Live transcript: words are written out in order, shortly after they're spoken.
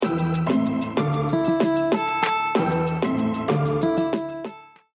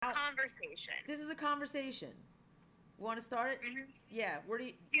conversation. Want to start it? Mm-hmm. Yeah. Where do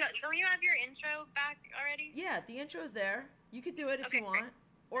you? Don't you have your intro back already? Yeah, the intro's there. You could do it if Okay, you want, great.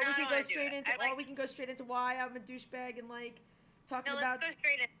 or No, we I could don't go wanna do straight it. into, I like- or we can go straight into why I'm a douchebag and like talking No, about. let's go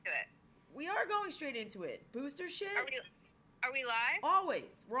straight into it. We are going straight into it. Booster shit. Are we live?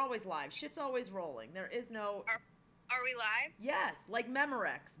 Always. We're always live. Shit's always rolling. There is no. Are we live? Yes, like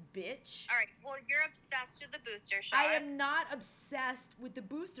Memorex, bitch. All right. Well, you're obsessed with the booster shot. I am not obsessed with the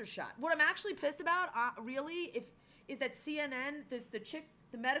booster shot. What I'm actually pissed about, really, is that CNN,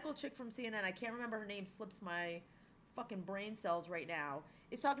 the medical chick from CNN, I can't remember her name, slips my fucking brain cells right now,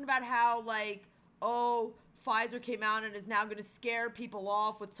 is talking about how, like, oh, Pfizer came out and is now going to scare people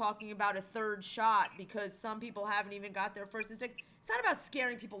off with talking about a third shot because some people haven't even got their first and second. It's not about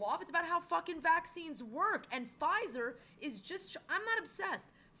scaring people off. It's about how fucking vaccines work. And Pfizer is just, I'm not obsessed.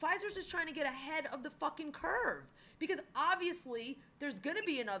 Pfizer's just trying to get ahead of the fucking curve. Because obviously there's going to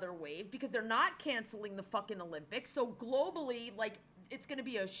be another wave because they're not canceling the fucking Olympics. So globally, like, it's going to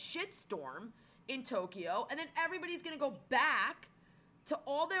be a shitstorm in Tokyo. And then everybody's going to go back to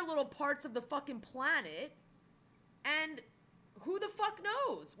all their little parts of the fucking planet. And who the fuck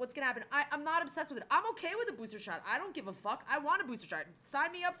knows what's going to happen? I'm not obsessed with it. I'm okay with a booster shot. I don't give a fuck. I want a booster shot.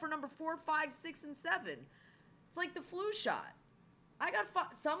 Sign me up for number 4, 5, 6, and 7. It's like the flu shot.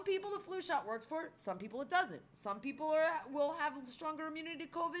 Some people the flu shot works for. Some people it doesn't. Some people will have stronger immunity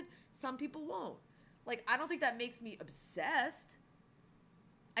to COVID. Some people won't. Like, I don't think that makes me obsessed.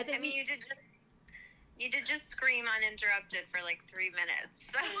 I mean, you did just scream uninterrupted for like 3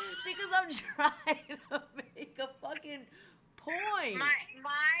 minutes. Because I'm trying to make a fucking point. My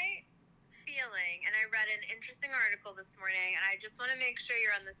feeling, and I read an interesting article this morning, and I just want to make sure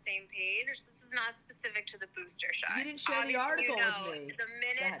you're on the same page. This is not specific to the booster shot. You didn't share the article with me. The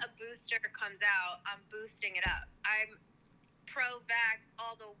minute a booster comes out, I'm boosting it up. I'm pro-vax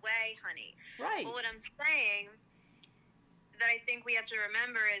all the way, honey. Right. But what I'm saying that I think we have to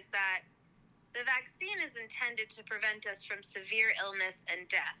remember is that the vaccine is intended to prevent us from severe illness and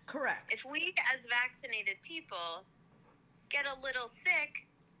death. Correct. If we, as vaccinated people, get a little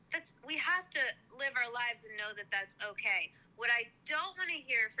sick, we have to live our lives and know that that's okay. What I don't want to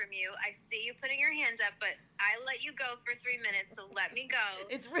hear from you, I see you putting your hand up, but I let you go for 3 minutes, so let me go.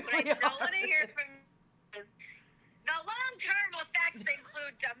 It's really What I don't want to hear from you is the long-term effects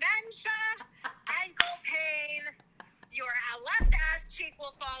include dementia, ankle pain, your left ass cheek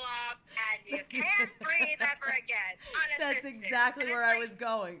will fall off, and you can't breathe ever again. That's exactly where I was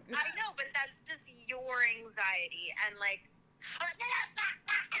going. I know, but that's just your anxiety and like.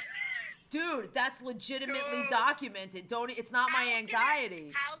 Dude, that's legitimately documented. It's not my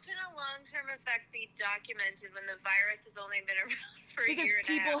anxiety. How can a long-term effect be documented when the virus has only been around for a year and a half?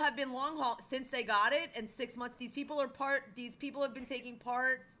 Because people have been long haul since they got it, and 6 months. These people have been taking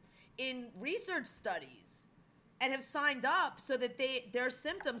part in research studies and have signed up so that their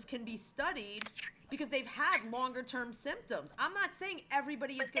symptoms can be studied because they've had longer term symptoms. I'm not saying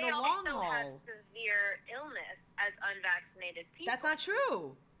everybody is going to long haul. They also have severe illness as unvaccinated people. That's not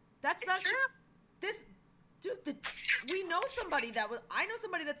true. That's not true. We know somebody I know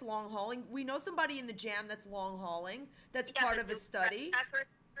somebody that's long hauling. We know somebody in the jam that's long hauling. That's part of a study. That person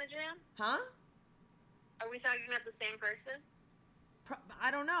in the jam? Huh? Are we talking about the same person? I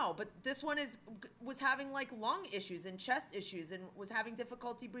don't know, but this one was having like lung issues and chest issues and was having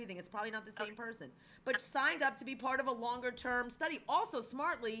difficulty breathing. It's probably not the same person, but signed up to be part of a longer term study. Also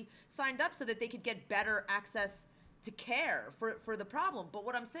smartly signed up so that they could get better access to care for the problem. But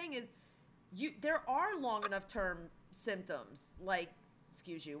what I'm saying is there are long enough term symptoms like,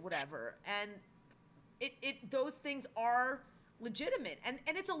 excuse you, whatever. And those things are legitimate and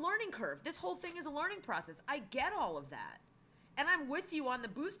it's a learning curve. This whole thing is a learning process. I get all of that. And I'm with you on the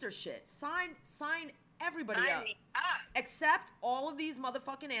booster shit. Sign everybody up. Except all of these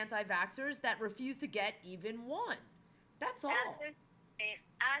motherfucking anti-vaxxers that refuse to get even one. That's all.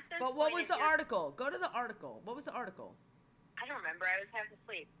 But what was the article? Go to the article. What was the article? I don't remember. I was half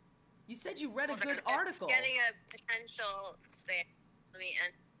asleep. You said you read a good article. Getting a potential spam.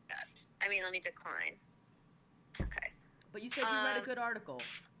 Let me decline. Okay. But you said you read a good article.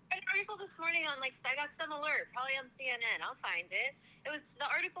 An article this morning on I got some alert, probably on CNN. I'll find it. That was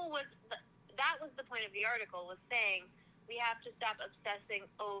the point of the article, was saying we have to stop obsessing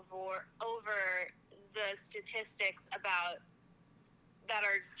over the statistics that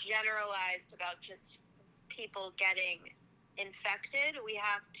are generalized about just people getting infected. We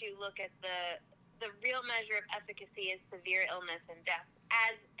have to look at the real measure of efficacy is severe illness and death,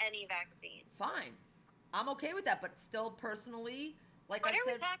 as any vaccine. Fine. I'm okay with that, but still personally, Like what I are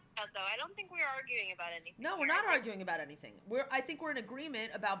said, we talking about, though? I don't think we're arguing about anything. no, we're not arguing about anything. I think we're in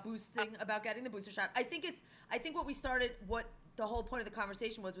agreement about about getting the booster shot. I think what we started, what the whole point of the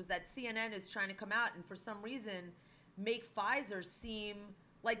conversation was that CNN is trying to come out and for some reason make Pfizer seem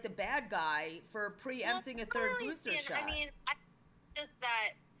like the bad guy for preempting a third booster shot. I mean,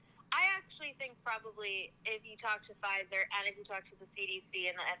 I actually think probably if you talk to Pfizer and if you talk to the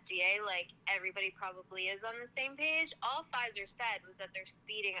CDC and the FDA, like, everybody probably is on the same page. All Pfizer said was that they're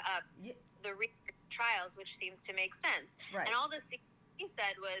speeding up the research trials, which seems to make sense. Right. And all the CDC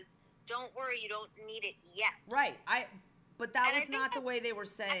said was, don't worry, you don't need it yet. Right. But that was not the way they were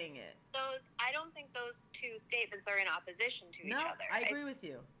saying it. I don't think those two statements are in opposition to each other. I agree with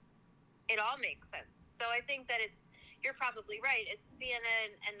you. It all makes sense. So I think that you're probably right. It's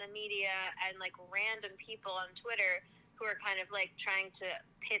CNN and the media and like random people on Twitter who are kind of like trying to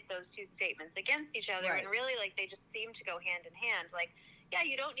pit those two statements against each other. Right. And really, like, they just seem to go hand in hand. Like, yeah,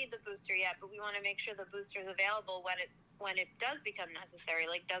 you don't need the booster yet, but we want to make sure the booster is available when it does become necessary.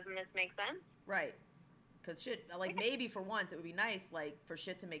 Like, doesn't this make sense? Right. Because maybe for once it would be nice, like, for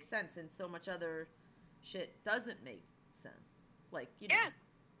shit to make sense, and so much other shit doesn't make sense. Like,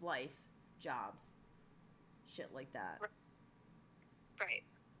 life, jobs, shit like that. Right.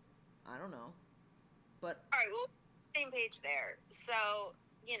 I don't know. But. All right, well, same page there. So,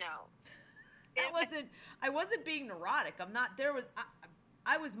 I wasn't being neurotic.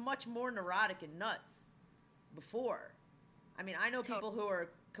 I was much more neurotic and nuts before. I mean, I know people who are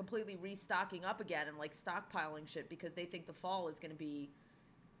completely restocking up again and like stockpiling shit because they think the fall is going to be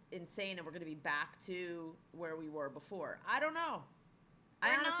insane and we're going to be back to where we were before. I don't know.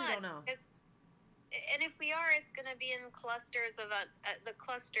 I honestly don't know. And if we are, it's going to be in clusters of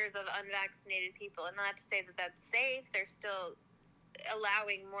unvaccinated people. And not to say that that's safe. They're still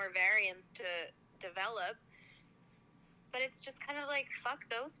allowing more variants to develop. But it's just kind of like, fuck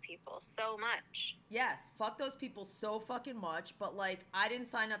those people so much. Yes, fuck those people so fucking much. But, like, I didn't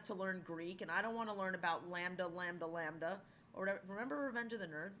sign up to learn Greek, and I don't want to learn about lambda, or whatever. Remember Revenge of the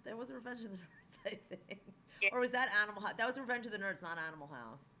Nerds? There was a Revenge of the Nerds, I think. Yeah. Or was that Animal House? That was Revenge of the Nerds, not Animal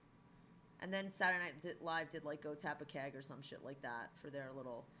House. And then Saturday Night Live did, like, Go Tap a Keg or some shit like that for their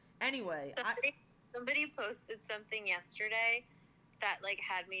little... Anyway. Somebody posted something yesterday that, like,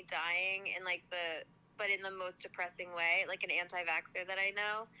 had me dying in, like, but in the most depressing way, like an anti-vaxxer that I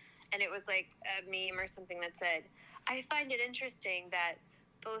know. And it was like a meme or something that said, I find it interesting that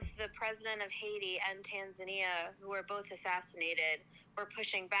both the president of Haiti and Tanzania, who were both assassinated, were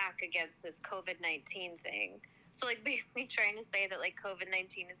pushing back against this COVID-19 thing. So, like, basically trying to say that, like,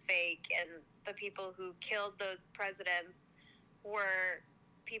 COVID-19 is fake and the people who killed those presidents were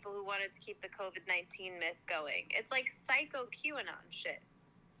people who wanted to keep the COVID-19 myth going. It's like psycho QAnon shit.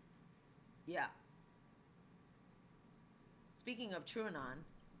 Yeah. Speaking of QAnon,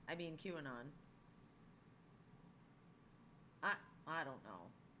 I don't know.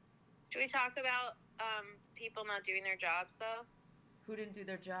 Should we talk about people not doing their jobs, though? Who didn't do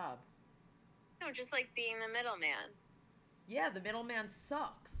their job? No, just like being the middleman. Yeah, the middleman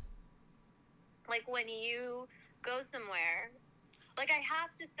sucks. Like when you go somewhere, like I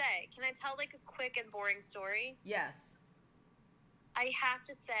have to say, can I tell like a quick and boring story? Yes. I have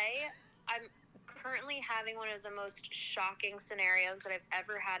to say, I'm currently having one of the most shocking scenarios that I've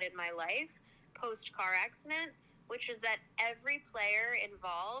ever had in my life post-car accident, which is that every player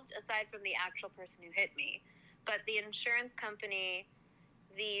involved, aside from the actual person who hit me, but the insurance company,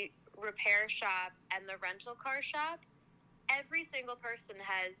 the repair shop, and the rental car shop, every single person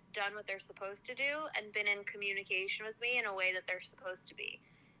has done what they're supposed to do and been in communication with me in a way that they're supposed to be.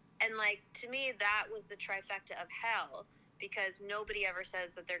 And, like, to me, that was the trifecta of hell, because nobody ever says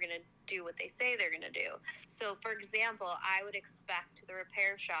that they're going to do what they say they're going to do. So, for example, I would expect the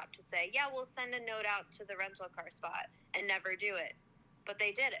repair shop to say, yeah, we'll send a note out to the rental car spot, and never do it. But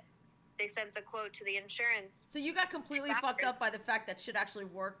they did it. They sent the quote to the insurance. So you got completely fucked up by the fact that shit actually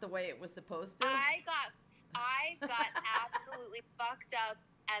worked the way it was supposed to? I got absolutely fucked up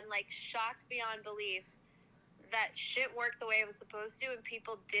and, like, shocked beyond belief that shit worked the way it was supposed to, and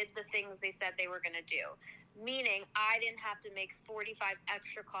people did the things they said they were going to do. Meaning, I didn't have to make 45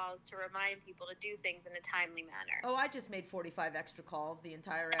 extra calls to remind people to do things in a timely manner. Oh, I just made 45 extra calls the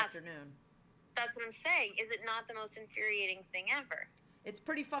entire afternoon. That's what I'm saying. Is it not the most infuriating thing ever? It's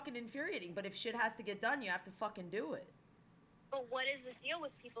pretty fucking infuriating, but if shit has to get done, you have to fucking do it. But what is the deal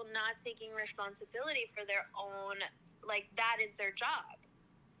with people not taking responsibility for their own, like, that is their job?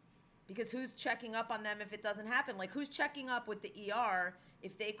 Because who's checking up on them if it doesn't happen? Like, who's checking up with the ER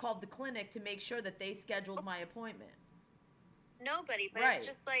if they called the clinic to make sure that they scheduled my appointment? Nobody, but right. It's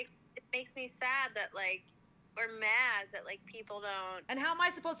just, like, it makes me sad that, like, or mad that like people don't. And how am I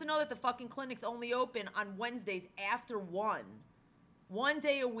supposed to know that the fucking clinic's only open on Wednesdays after 1? 1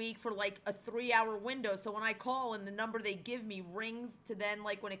 day a week for like a 3-hour window. So when I call and the number they give me rings to then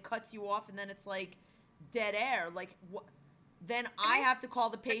like when it cuts you off and then it's like dead air, like what? Then I have to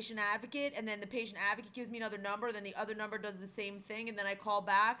call the patient advocate, and then the patient advocate gives me another number, then the other number does the same thing, and then I call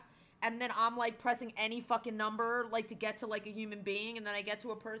back, and then I'm like pressing any fucking number like to get to like a human being, and then I get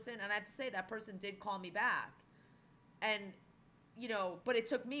to a person, and I have to say that person did call me back. And, you know, but it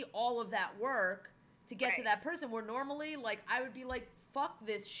took me all of that work to get to that person, where normally like I would be like, fuck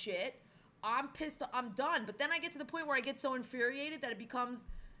this shit, I'm pissed, I'm done. But then I get to the point where I get so infuriated that it becomes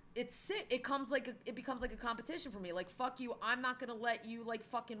it becomes like a competition for me. Like, fuck you, I'm not gonna let you like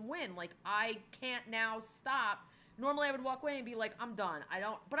fucking win. Like, I can't now stop. Normally I would walk away and be like, I'm done.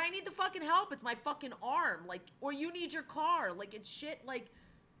 But I need the fucking help. It's my fucking arm. Like, or you need your car. Like, it's shit. Like,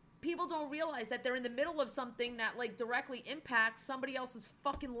 people don't realize that they're in the middle of something that like directly impacts somebody else's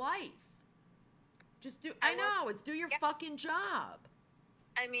fucking life. Just do. I know, it's do your fucking job.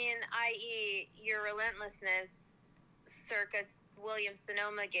 I mean, i.e. your relentlessness circa Williams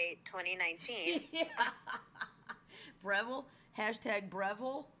Sonoma Gate 2019. Yeah. Breville? Hashtag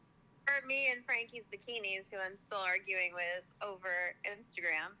Breville? Or me and Frankie's Bikinis, who I'm still arguing with over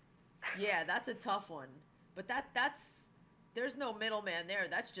Instagram. Yeah, that's a tough one. But that's there's no middleman there.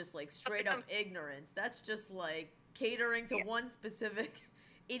 That's just like straight up ignorance. That's just like catering to one specific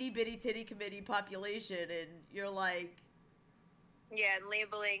itty bitty titty committee population, and you're like, yeah, and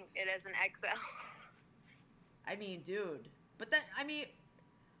labeling it as an XL. I mean, dude. But that, I mean,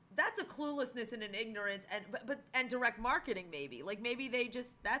 that's a cluelessness and an ignorance, and direct marketing maybe. Like, maybe they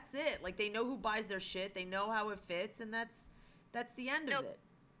just, that's it. Like, they know who buys their shit, they know how it fits, and that's the end of it.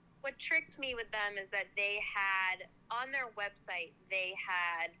 What tricked me with them is that they had, on their website, they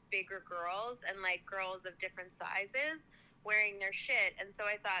had bigger girls and, like, girls of different sizes wearing their shit. And so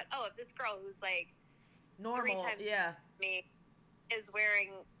I thought, oh, if this girl who's, like, normal, 3 times me is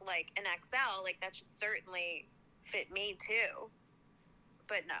wearing, like, an XL, like, that should certainly fit me too.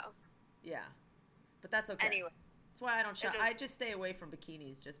 But no. Yeah. But that's okay. Anyway. That's why I don't shop. I just stay away from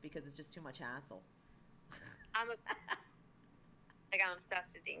bikinis just because it's just too much hassle. I'm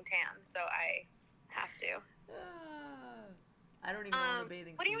obsessed with being tan, so I have to. I don't even own a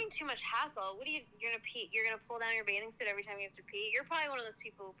bathing suit. What do you mean too much hassle? You're gonna pee? You're gonna pull down your bathing suit every time you have to pee? You're probably one of those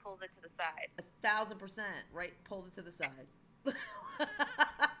people who pulls it to the side. 1,000%, right? Pulls it to the side.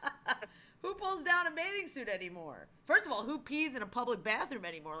 Who pulls down a bathing suit anymore? First of all, who pees in a public bathroom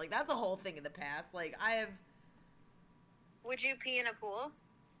anymore? Like, that's a whole thing in the past. Like, Would you pee in a pool?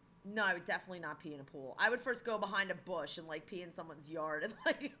 No, I would definitely not pee in a pool. I would first go behind a bush and, like, pee in someone's yard and,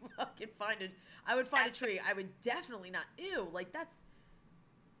 like, fucking I would find a tree. I would definitely not. Ew, like, that's...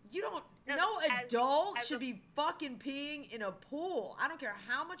 You don't... No adult should be fucking peeing in a pool. I don't care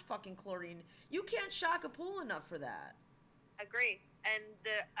how much fucking chlorine. You can't shock a pool enough for that. Agree. And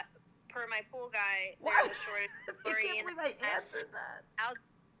per my pool guy, there's a shortage of chlorine. I can't believe I answered that. Out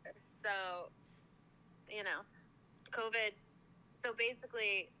there. So, you know, COVID. So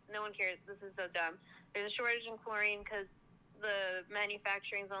basically, no one cares. This is so dumb. There's a shortage in chlorine because the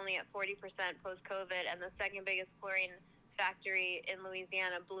manufacturing's only at 40% post-COVID, and the second biggest chlorine factory in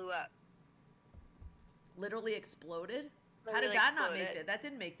Louisiana blew up. Literally exploded? How did that not make it? That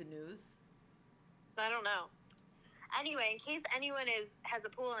didn't make the news. I don't know. Anyway, in case anyone has a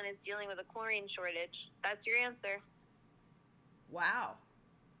pool and is dealing with a chlorine shortage, that's your answer. Wow.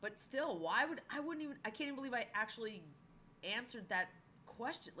 But still, I can't even believe I actually answered that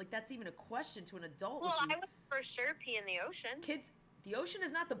question. Like, that's even a question to an adult. Well, I would for sure pee in the ocean. Kids, the ocean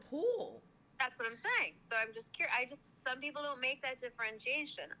is not the pool. That's what I'm saying. So I'm just curious. Some people don't make that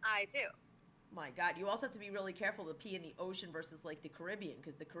differentiation. I do. My God, you also have to be really careful to pee in the ocean versus like the Caribbean,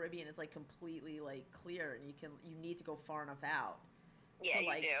 because the Caribbean is like completely like clear, and you need to go far enough out to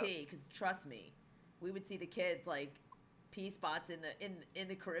like pee. Because trust me, we would see the kids like pee spots in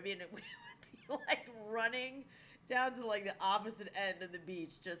the Caribbean, and we would be like running down to like the opposite end of the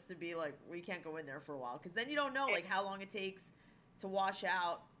beach just to be like, we can't go in there for a while, because then you don't know like how long it takes to wash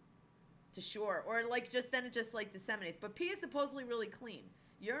out to shore, or like then it just like disseminates. But pee is supposedly really clean.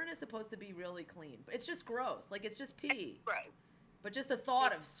 Urine is supposed to be really clean. It's just gross. Like, it's just pee. It's gross. But just the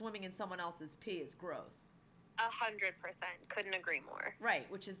thought of swimming in someone else's pee is gross. 100%. Couldn't agree more. Right,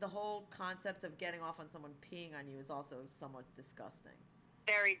 which is the whole concept of getting off on someone peeing on you is also somewhat disgusting.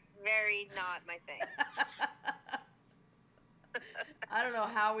 Very, very not my thing. I don't know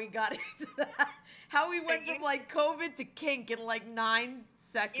how we got into that. How we went from, like, COVID to kink in, like, 9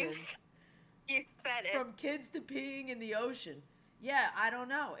 seconds. You said it. From kids to peeing in the ocean. Yeah, I don't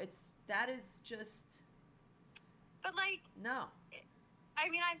know. That is just But, like, No. I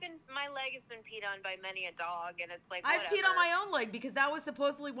mean, my leg has been peed on by many a dog, and it's like, I've whatever. peed on my own leg because that was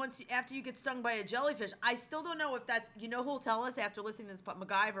supposedly after you get stung by a jellyfish. I still don't know if that's, you know who'll tell us after listening to this, but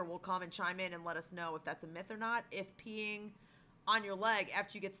MacGyver will come and chime in and let us know if that's a myth or not, if peeing on your leg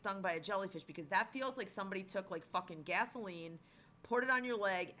after you get stung by a jellyfish, because that feels like somebody took like fucking gasoline, poured it on your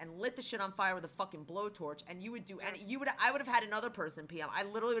leg, and lit the shit on fire with a fucking blowtorch, and you would do, and I would have had another person pee on. I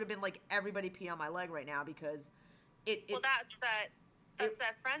literally would have been like, everybody pee on my leg right now because Well, that's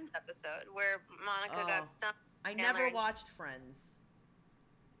that Friends episode where Monica got stung. I never watched Friends.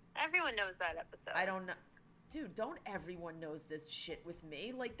 Everyone knows that episode. I don't know. Dude, don't everyone knows this shit with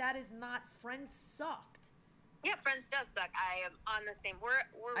me. Like, that is not... Friends sucked. Yeah, Friends does suck. I am on the same... We're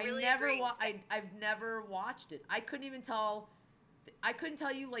really I've never watched it. I couldn't tell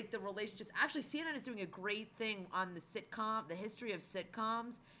you, like, the relationships. Actually, CNN is doing a great thing on the history of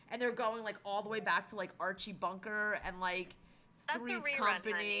sitcoms, and they're going, like, all the way back to, like, Archie Bunker and, like... That's Three's a rerun,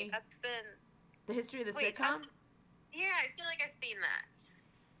 Company. honey. That's been... The history of the sitcom? Yeah, I feel like I've seen that.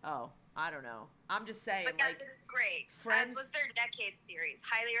 Oh, I don't know. I'm just saying, but like... it's great. Friends... That was their Decade series.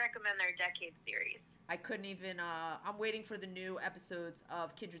 Highly recommend their Decade series. I couldn't even... I'm waiting for the new episodes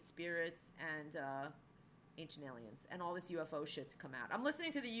of Kindred Spirits and Ancient Aliens and all this UFO shit to come out. I'm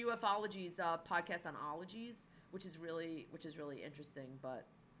listening to the Ufologies podcast on ologies, which is really interesting, but,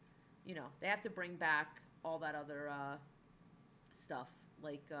 you know, they have to bring back all that other... stuff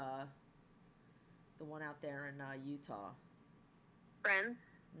like the one out there in Utah. Friends?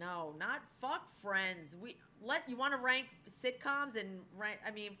 No, not fuck Friends. You want to rank sitcoms and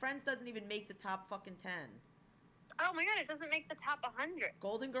Friends doesn't even make the top fucking 10. Oh my god, it doesn't make the top 100.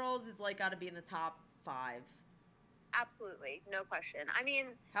 Golden Girls is like got to be in the top 5. Absolutely, no question. I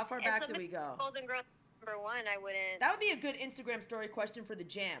mean, how far back do we go? Golden Girls number 1, I wouldn't. That would be a good Instagram story question for the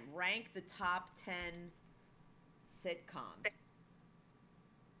Jam. Rank the top 10 sitcoms.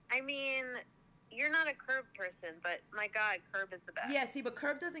 I mean, you're not a Curb person, but my god, Curb is the best. Yeah, see, but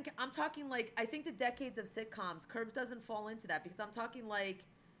Curb doesn't... I'm talking, like, I think the decades of sitcoms, Curb doesn't fall into that, because I'm talking, like,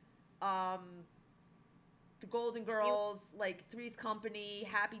 The Golden Girls, like, Three's Company,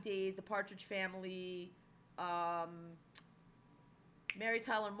 Happy Days, The Partridge Family, Mary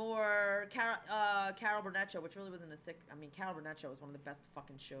Tyler Moore, Carol Burnett Show, which really wasn't Carol Burnett Show was one of the best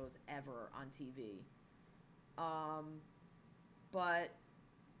fucking shows ever on TV. But...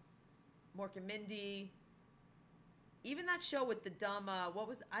 Mork and Mindy, even that show with the dumb, I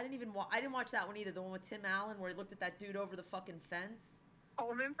didn't watch that one either, the one with Tim Allen where he looked at that dude over the fucking fence.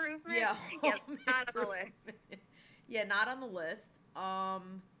 Home Improvement? Yeah, not on the list. Yeah, not on the list.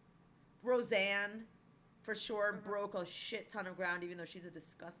 Roseanne, for sure, broke a shit ton of ground, even though she's a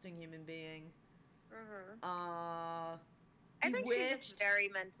disgusting human being. I think she's just very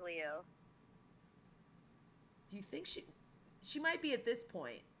mentally ill. Do you think she might be at this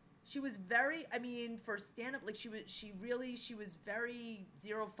point? She was very, for stand-up, like, she was very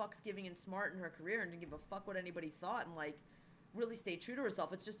zero fucks giving and smart in her career and didn't give a fuck what anybody thought and, like, really stayed true to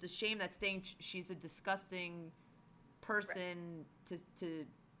herself. It's just a shame that she's a disgusting person to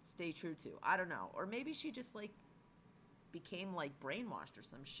stay true to. I don't know. Or maybe she just, like, became, like, brainwashed or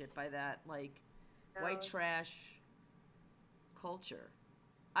some shit by that, like, white trash culture.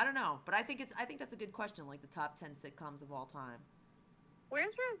 I don't know. But I think that's a good question, like, the top 10 sitcoms of all time.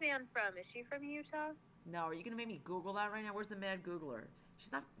 Where's Roseanne from? Is she from Utah? No, are you going to make me Google that right now? Where's the Mad Googler?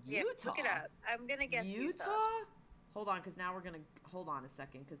 She's not Utah. Look it up. I'm going to guess Utah. Hold on, because now hold on a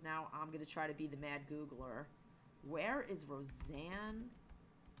second, because now I'm going to try to be the Mad Googler. Where is Roseanne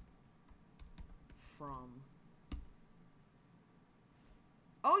from?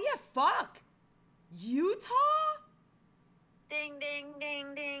 Oh, yeah, fuck. Utah? Ding, ding,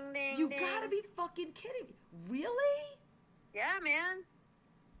 ding, ding, ding, You gotta be fucking kidding me. Really? Yeah, man.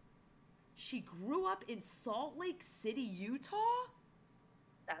 She grew up in Salt Lake City, Utah?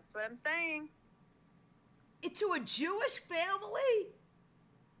 That's what I'm saying. To a Jewish family?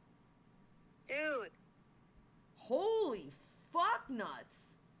 Dude. Holy fuck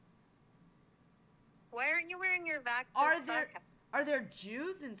nuts. Why aren't you wearing your vaccine? Are there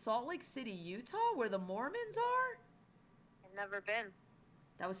Jews in Salt Lake City, Utah, where the Mormons are? I've never been.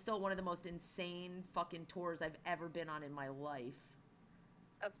 That was still one of the most insane fucking tours I've ever been on in my life.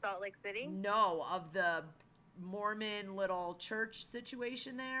 Of Salt Lake City? No, of the Mormon little church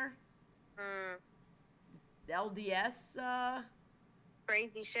situation there. The LDS,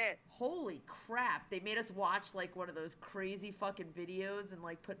 crazy shit. Holy crap. They made us watch, like, one of those crazy fucking videos and,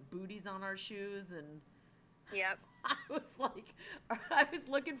 like, put booties on our shoes and... Yep. I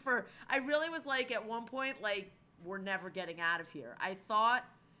really was like, at one point, like, we're never getting out of here. I thought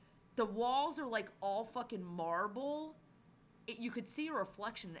The walls are like all fucking marble. You could see a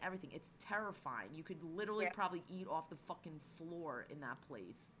reflection and everything. It's terrifying. You could literally probably eat off the fucking floor in that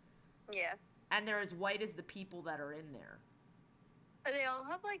place. Yeah. And they're as white as the people that are in there. They all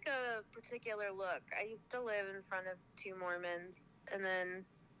have like a particular look. I used to live in front of two Mormons, and then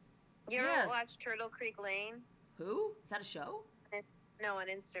you ever watch Turtle Creek Lane? Who? Is that a show? No, on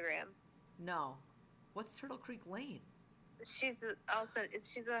Instagram. No. What's Turtle Creek Lane? She's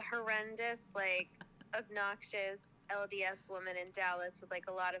a horrendous, like, obnoxious LDS woman in Dallas with like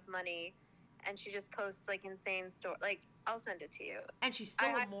a lot of money, and she just posts like insane stories. Like, I'll send it to you. And she's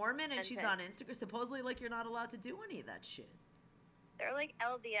still a Mormon, and she's on Instagram. Supposedly, like, you're not allowed to do any of that shit. They're like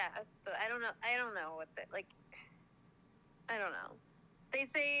LDS, but I don't know what they like. I don't know.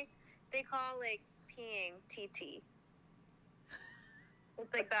 They call like peeing TT.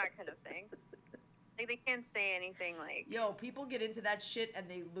 It's like that kind of thing. Like, they can't say anything like... Yo, people get into that shit and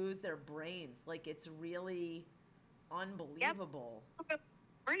they lose their brains. Like, it's really unbelievable. Yep.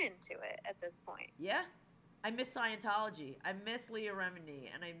 Born into it at this point. Yeah. I miss Scientology. I miss Leah Remini,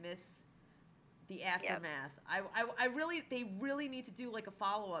 and I miss the aftermath. Yep. They really need to do, like, a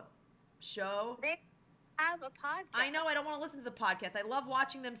follow-up show. They have a podcast. I know, I don't want to listen to the podcast. I love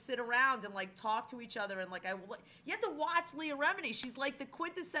watching them sit around and, like, talk to each other, and, like, you have to watch Leah Remini. She's, like, the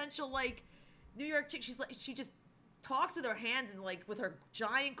quintessential, like... New York chick. She's like, she just talks with her hands and like with her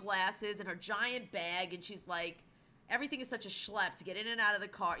giant glasses and her giant bag, and she's like, everything is such a schlep to get in and out of the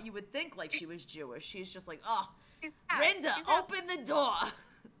car. You would think like she was Jewish. She's just like, oh, Brenda, open the door.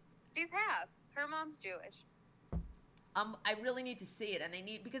 She's half. Her mom's Jewish. I really need to see it, and they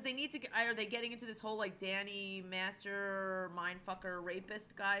need to. Are they getting into this whole like Danny Master mindfucker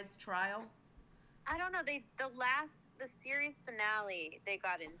rapist guy's trial? I don't know. The series finale, they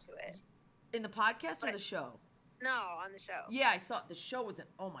got into it. In the podcast or the show? No, on the show. Yeah, I saw the show was.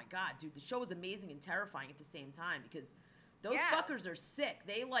 Oh my god, dude, the show was amazing and terrifying at the same time because those fuckers are sick.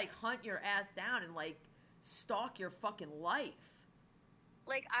 They like hunt your ass down and like stalk your fucking life.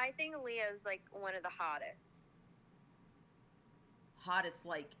 Like, I think Leah's like one of the hottest. Hottest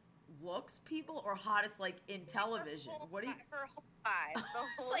like looks people or hottest like in television? What do you? Her whole vibe.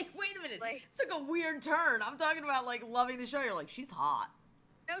 It's like, wait a minute, like, it's like a weird turn. I'm talking about like loving the show. You're like, she's hot.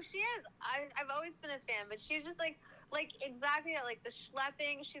 No, she is. I've always been a fan, but she's just like exactly that, like the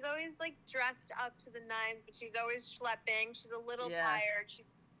schlepping. She's always like dressed up to the nines, but she's always schlepping. She's a little tired. She's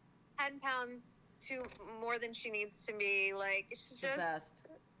 10 pounds more than she needs to be. Like, she's just the best.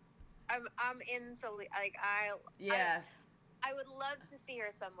 I'm into like I would love to see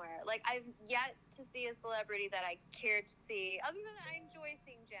her somewhere. Like, I've yet to see a celebrity that I care to see. Other than I enjoy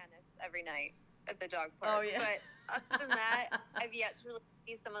seeing Janice every night at the dog park. Oh yeah. But other than that, I've yet to really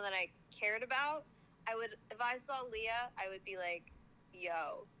see someone that I cared about. If I saw Leah, I would be like,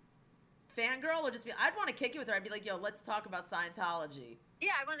 yo. Fangirl or just be, I'd want to kick it with her. I'd be like, yo, let's talk about Scientology.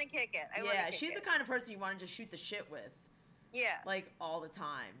 Yeah, I want to kick it. She's the kind of person you want to just shoot the shit with. Yeah. Like, all the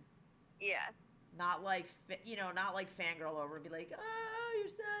time. Yeah. Not like, not like fangirl over and be like, oh, you're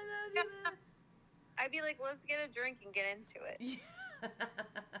so lovely. I'd be like, let's get a drink and get into it.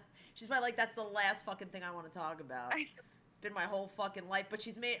 She's probably like, that's the last fucking thing I want to talk about. It's been my whole fucking life. But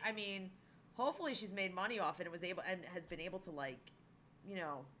she's made, hopefully she's made money off it and has been able to, like,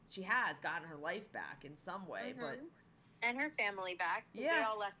 she has gotten her life back in some way. Mm-hmm. But and her family back. Yeah. They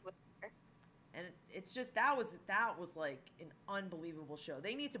all left with her. And it's just, that was like an unbelievable show.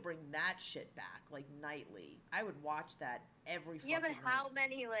 They need to bring that shit back, like, nightly. I would watch that every fucking night. How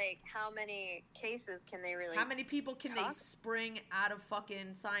many cases can they really How many people can they spring out of fucking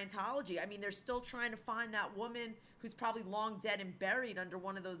Scientology? I mean, they're still trying to find that woman who's probably long dead and buried under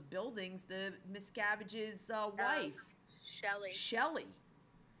one of those buildings, the Miscavige's wife. Shelley.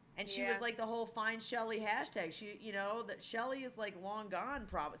 And she was like the whole Find Shelley hashtag. She, that Shelley is like long gone,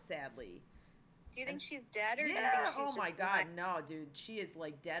 sadly. Do you think she's dead or? Yeah. Do you think she's my God, no, dude. She is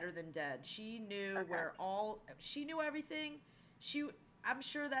like deader than dead. She knew she knew everything. I'm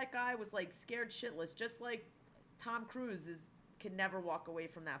sure that guy was like scared shitless, just like Tom Cruise can never walk away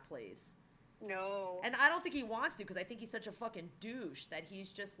from that place. No. And I don't think he wants to, because I think he's such a fucking douche that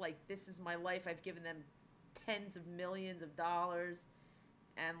he's just like, this is my life. I've given them tens of millions of dollars.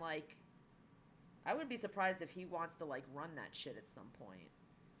 And like, I wouldn't be surprised if he wants to like run that shit at some point.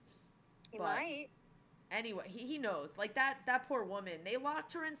 He might. Anyway, he knows. Like, that poor woman, they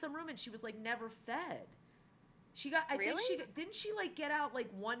locked her in some room and she was like never fed. She got, I think didn't she like get out like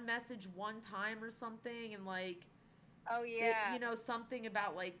one message one time or something, and like, oh yeah, something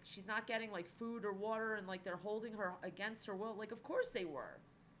about like she's not getting like food or water, and like they're holding her against her will. Like, of course they were.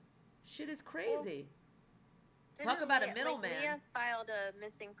 Shit is crazy. Talk about a middleman. Leah filed a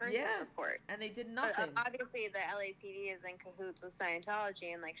missing persons report. And they did nothing. But obviously, the LAPD is in cahoots with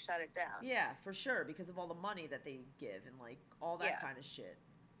Scientology and, like, shut it down. Yeah, for sure, because of all the money that they give and, like, all that kind of shit.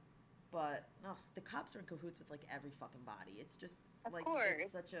 But, the cops are in cahoots with, like, every fucking body. It's just, of like, course.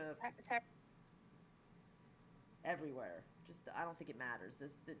 It's such a... everywhere. Just, I don't think it matters.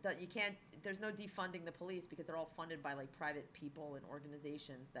 You can't... There's no defunding the police because they're all funded by, like, private people and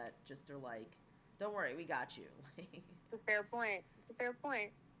organizations that just are like, don't worry, we got you. It's a fair point.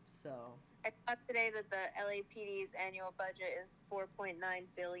 So... I thought today that the LAPD's annual budget is $4.9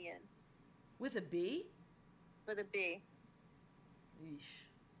 billion. With a B? With a B. Yeesh.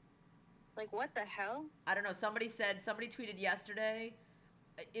 Like, what the hell? I don't know. Somebody tweeted yesterday,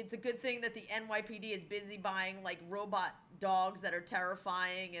 it's a good thing that the NYPD is busy buying, like, robot dogs that are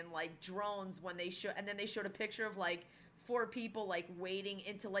terrifying and, like, drones when they show, and then they showed a picture of, like, 4 people, like, wading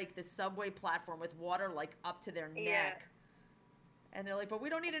into, like, the subway platform with water, like, up to their neck. And they're like, but we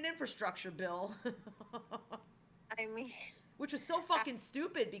don't need an infrastructure bill. I mean... Which was so fucking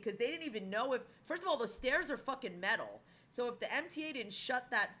stupid because they didn't even know if... First of all, the stairs are fucking metal. So if the MTA didn't shut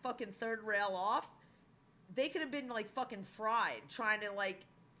that fucking third rail off, they could have been, like, fucking fried trying to, like,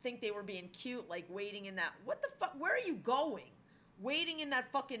 think they were being cute, like, wading in that... What the fuck? Where are you going? Wading in that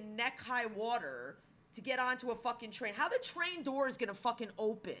fucking neck-high water to get onto a fucking train. How the train door is gonna fucking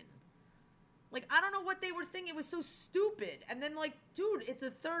open? Like, I don't know what they were thinking. It was so stupid. And then, like, dude, it's a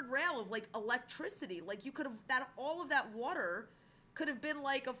third rail of, like, electricity. Like, you could have, all of that water could have been,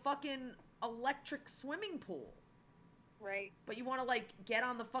 like, a fucking electric swimming pool. Right. But you want to, like, get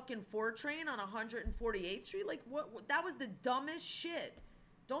on the fucking 4 train on 148th Street? Like, what? That was the dumbest shit.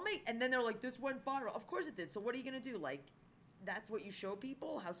 And then they're like, this went viral. Of course it did. So what are you going to do? Like, that's what you show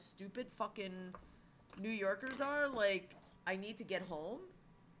people? How stupid fucking New Yorkers are? Like, I need to get home?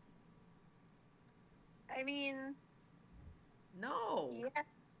 I mean... No.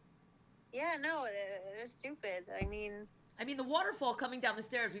 Yeah, no, they're stupid. I mean, the waterfall coming down the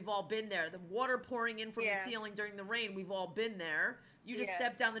stairs, we've all been there. The water pouring in from the ceiling during the rain, we've all been there. You just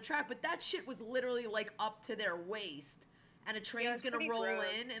step down the track. But that shit was literally, like, up to their waist. And a train's going to roll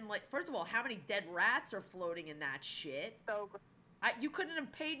in. And, like, first of all, how many dead rats are floating in that shit? So gross. You couldn't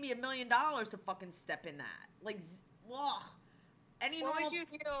have paid me $1 million to fucking step in that. Like, ugh. What would you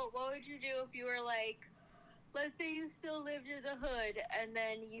do if you were, like... Let's say you still lived in the hood, and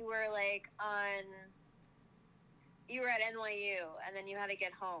then you were, like, you were at NYU, and then you had to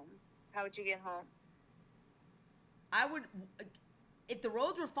get home. How would you get home? I would, if the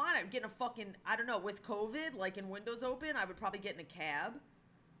roads were fine, I'd get in a fucking, I don't know, with COVID, like, in windows open, I would probably get in a cab.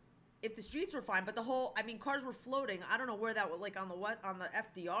 If the streets were fine, but cars were floating. I don't know where that was, like, on the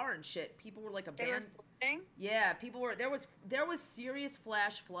FDR and shit. People were, like, abandoned. They were floating? Yeah, there was serious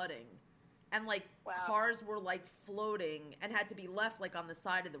flash flooding. And, like, cars were, like, floating and had to be left, like, on the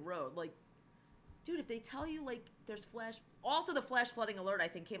side of the road. Like, dude, if they tell you, like, there's flash... Also, the flash flooding alert, I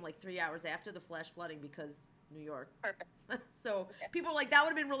think, came, like, 3 hours after the flash flooding because New York. Perfect. So, people were like, that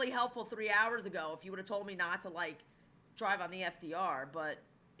would have been really helpful 3 hours ago if you would have told me not to, like, drive on the FDR. But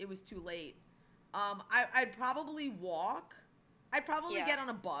it was too late. I'd probably walk. I'd probably get on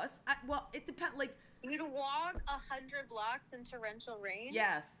a bus. It depends, like... You'd walk 100 blocks in torrential rain?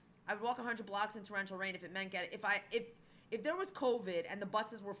 Yes. I would walk 100 blocks in torrential rain if it meant if there was COVID and the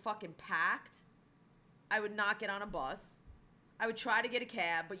buses were fucking packed, I would not get on a bus. I would try to get a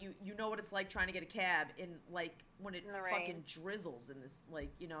cab, but you know what it's like trying to get a cab in, like, when it fucking drizzles in this, like,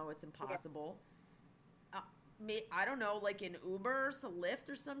 you know, it's impossible. Yeah. I don't know, like an Uber or some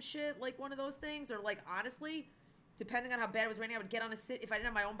Lyft or some shit, like one of those things, or like, honestly, depending on how bad it was raining, I would get on if I didn't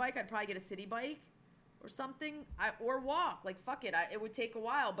have my own bike, I'd probably get a city bike. Or something, or walk. Like, fuck it. It would take a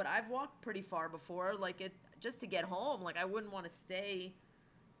while, but I've walked pretty far before. Like, just to get home. Like, I wouldn't want to stay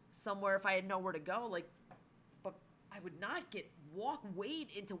somewhere if I had nowhere to go. Like, but I would not wade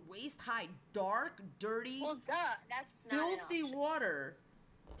into waist-high, dark, dirty, well, duh, that's not filthy water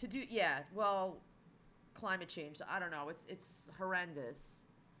to do. Yeah, well, climate change. I don't know. It's horrendous.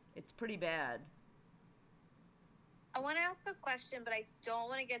 It's pretty bad. I want to ask a question, but I don't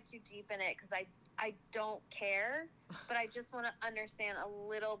want to get too deep in it because I don't care, but I just want to understand a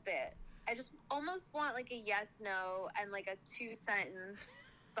little bit. I just almost want, like, a yes, no, and, like, a 2-sentence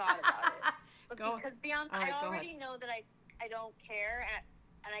thought about it. But because I already know that I don't care,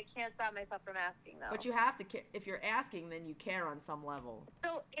 and I can't stop myself from asking, though. But you have to care. If you're asking, then you care on some level.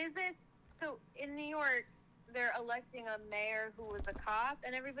 So in New York, they're electing a mayor who was a cop,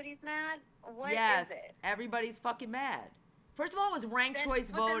 and everybody's mad? What is it? Everybody's fucking mad. First of all, it was ranked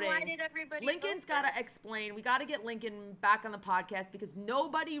choice voting. Why did everybody Lincoln's got to explain. We got to get Lincoln back on the podcast because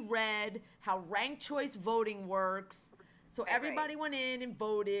nobody read how ranked choice voting works. So everybody went in and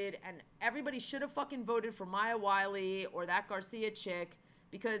voted, and everybody should have fucking voted for Maya Wiley or that Garcia chick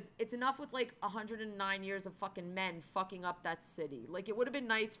because it's enough with like 109 years of fucking men fucking up that city. Like, it would have been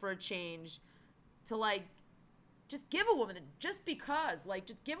nice for a change to like just give a woman, just because, like,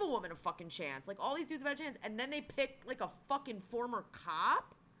 just give a woman a fucking chance. Like, all these dudes have had a chance, and then they pick like a fucking former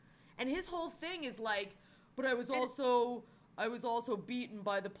cop, and his whole thing is like, but I was also beaten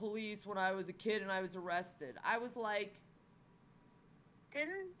by the police when I was a kid and I was arrested. I was like,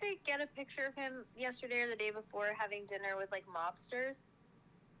 didn't they get a picture of him yesterday or the day before having dinner with, like, mobsters?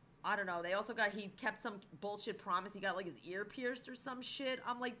 I don't know. They also he kept some bullshit promise. He got, like, his ear pierced or some shit.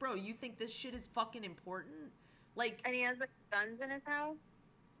 I'm like, bro, you think this shit is fucking important? Like... And he has, like, guns in his house?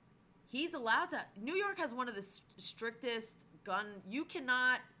 He's allowed to... New York has one of the strictest gun... You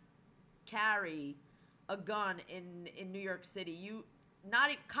cannot carry a gun in New York City. Not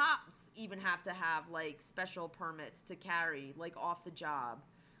cops even have to have, like, special permits to carry, like, off the job.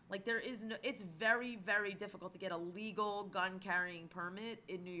 Like, there is no... It's very, very difficult to get a legal gun-carrying permit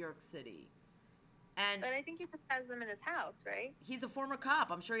in New York City. And... But I think he just has them in his house, right? He's a former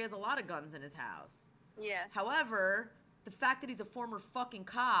cop. I'm sure he has a lot of guns in his house. Yeah. However, the fact that he's a former fucking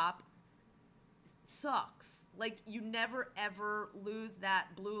cop sucks. Like, you never, ever lose that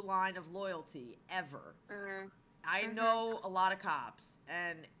blue line of loyalty. Ever. Mm-hmm. I know a lot of cops,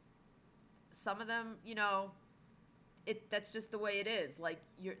 and some of them, you know, that's just the way it is. Like,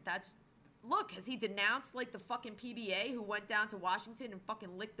 look, has he denounced, like, the fucking PBA who went down to Washington and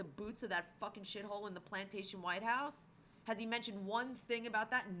fucking licked the boots of that fucking shithole in the Plantation White House? Has he mentioned one thing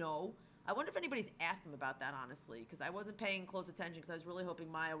about that? No. I wonder if anybody's asked him about that, honestly, because I wasn't paying close attention because I was really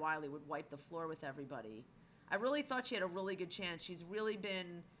hoping Maya Wiley would wipe the floor with everybody. I really thought she had a really good chance. She's really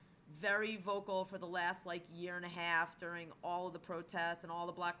been very vocal for the last, like, year and a half during all of the protests and all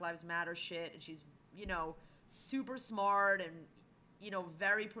the Black Lives Matter shit, and she's, you know, super smart and, you know,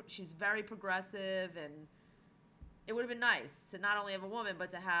 she's very progressive, and it would have been nice to not only have a woman, but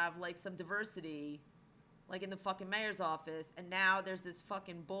to have, like, some diversity, like, in the fucking mayor's office, and now there's this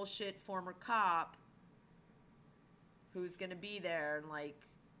fucking bullshit former cop who's gonna be there, and, like,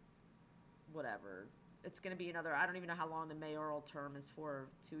 whatever. It's going to be another, I don't even know how long the mayoral term is for,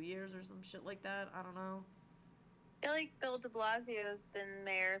 2 years or some shit like that. I don't know. I feel like Bill de Blasio's been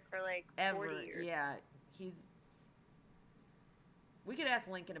mayor for, like, 40 years. Yeah, we could ask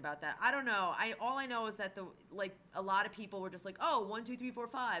Lincoln about that. I don't know. All I know is that a lot of people were just like, oh, 1, 2, 3, 4,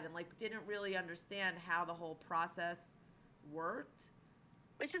 5, and, like, didn't really understand how the whole process worked.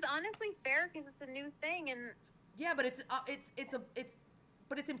 Which is honestly fair because it's a new thing, and yeah, but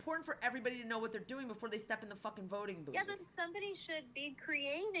but it's important for everybody to know what they're doing before they step in the fucking voting booth. Yeah, then somebody should be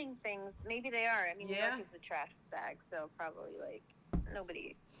creating things. Maybe they are. I mean, New York is a trash bag, so probably, like,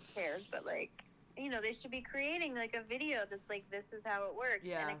 nobody cares. But, like, you know, they should be creating, like, a video that's like, this is how it works.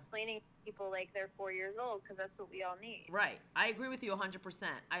 Yeah. And explaining to people, like, they're 4 years old, because that's what we all need. Right. I agree with you 100%.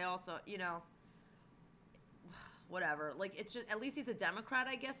 I also, you know, whatever. Like, it's just, at least he's a Democrat,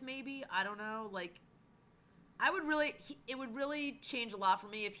 I guess, maybe. I don't know. Like, it would really change a lot for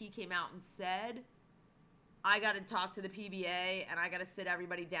me if he came out and said, I got to talk to the PBA and I got to sit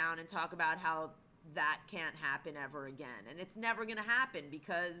everybody down and talk about how that can't happen ever again. And it's never going to happen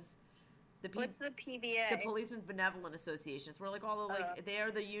because what's the PBA? The Policemen's Benevolent Association. It's where, like, all the, like, they are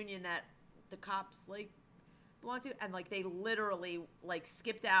the union that the cops, like, belong to. And, like, they literally, like,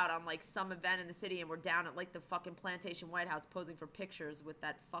 skipped out on, like, some event in the city and were down at, like, the fucking Plantation White House posing for pictures with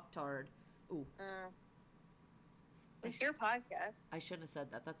that fucktard. Ooh. It's your podcast. I shouldn't have said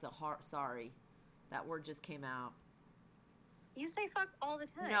that. That's sorry. That word just came out. You say fuck all the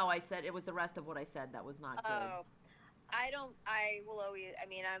time. No, I said it was the rest of what I said that was not good. Oh. I will always, I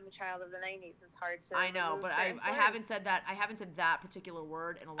mean, I'm a child of the 90s. It's hard to I know, but I haven't said that. I haven't said that particular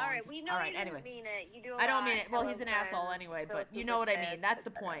word in a long time. All right, we know you didn't mean it. You do a lot. I don't mean it. Well, he's an asshole anyway, but you know what I mean. That's the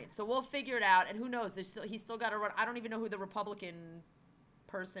point. So we'll figure it out, and who knows? He's still got to run. I don't even know who the Republican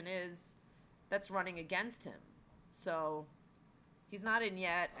person is that's running against him. So, he's not in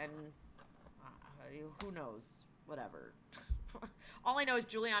yet, and who knows? Whatever. All I know is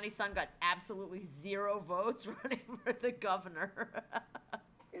Giuliani's son got absolutely 0 votes running for the governor.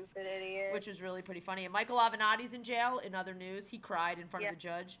 Stupid idiot. Which was really pretty funny. And Michael Avenatti's in jail, in other news. He cried in front of the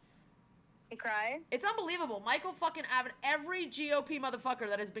judge. He cried? It's unbelievable. Michael fucking every GOP motherfucker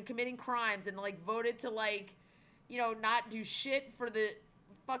that has been committing crimes and, like, voted to, like, you know, not do shit for the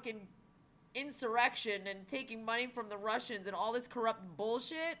fucking insurrection and taking money from the Russians and all this corrupt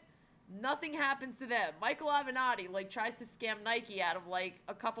bullshit, Nothing happens to them. Michael Avenatti, like, tries to scam Nike out of, like,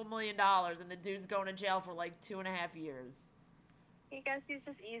 a couple $1 million, and the dude's going to jail for, like, 2.5 years. I guess he's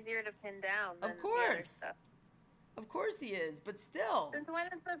just easier to pin down than Of course. the other stuff. Of course he is, but still. Since when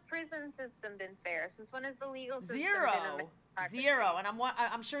has the prison system been fair? Since when has the legal system Zero. been a Zero. And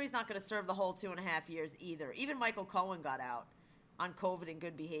I'm sure he's not going to serve the whole 2.5 years either. Even Michael Cohen got out on COVID and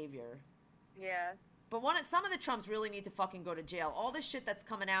good behavior. Yeah. But some of the Trumps really need to fucking go to jail. All this shit that's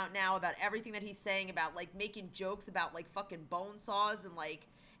coming out now about everything that he's saying about, like, making jokes about, like, fucking bone saws and, like,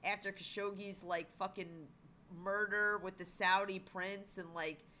 after Khashoggi's, like, fucking murder with the Saudi prince and,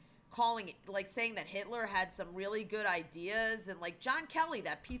 like, calling it, like, saying that Hitler had some really good ideas, and, like, John Kelly,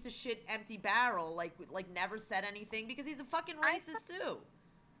 that piece of shit empty barrel, like never said anything because he's a fucking racist too.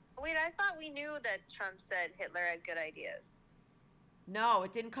 Wait, I thought we knew that Trump said Hitler had good ideas. No,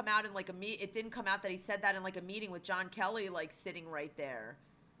 it didn't come out in, like, it didn't come out that he said that in, like, a meeting with John Kelly, like, sitting right there.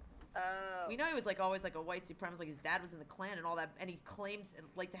 Oh. We know he was, like, always, like, a white supremacist, like, his dad was in the Klan and all that, and he claims,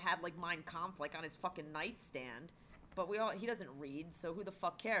 like, to have, like, Mein Kampf, like, on his fucking nightstand. But he doesn't read, so who the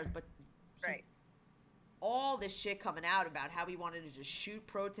fuck cares? But right. All this shit coming out about how he wanted to just shoot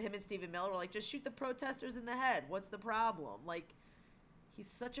him and Stephen Miller were like, just shoot the protesters in the head. What's the problem? Like, he's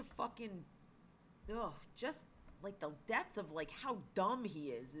such a fucking, just, like, the depth of, like, how dumb he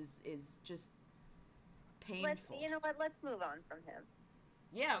is just painful. You know what? Let's move on from him.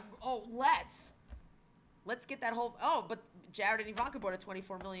 Yeah. Oh, let's get that whole. Oh, but Jared and Ivanka bought a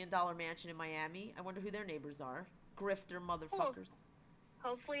 $24 million mansion in Miami. I wonder who their neighbors are. Grifter motherfuckers.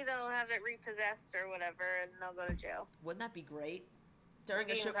 Hopefully they'll have it repossessed or whatever, and they'll go to jail. Wouldn't that be great?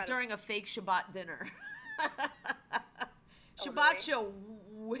 During a fake Shabbat dinner. Shabbat show,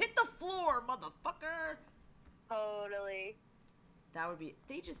 hit the floor, motherfucker. Totally. That would be.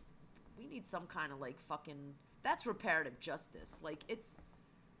 We need some kind of, like, fucking. That's reparative justice. Like,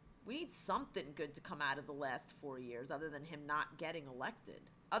 we need something good to come out of the last 4 years other than him not getting elected.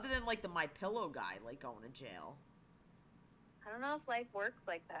 Other than, like, the MyPillow guy, like, going to jail. I don't know if life works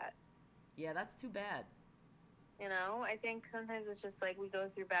like that. Yeah, that's too bad. You know, I think sometimes it's just like we go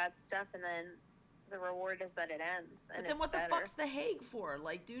through bad stuff and then the reward is that it ends. And but then what the fuck's The Hague for?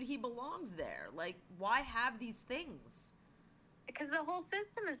 Like, dude, he belongs there. Like, why have these things? Because the whole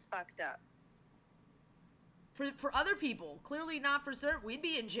system is fucked up. For other people, clearly not for certain. We'd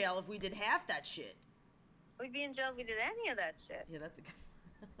be in jail if we did half that shit. We'd be in jail if we did any of that shit. Yeah, that's a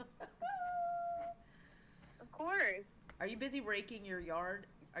good. Of course. Are you busy raking your yard?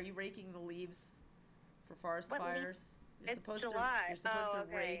 Are you raking the leaves for forest fires? It's July. You're supposed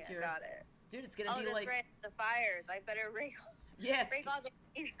to rake I got it. Dude, it's gonna be that's like right. The fires. I better rake. Rake all the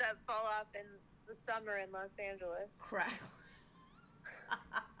leaves that fall off in the summer in Los Angeles. Crackle.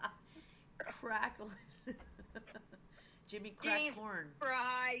 Jimmy Crack Corn.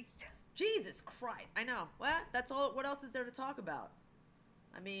 Christ. Jesus Christ. I know. That's all. What else is there to talk about?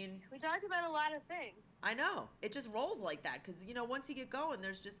 I mean, we talked about a lot of things. I know. It just rolls like that because, you know, once you get going,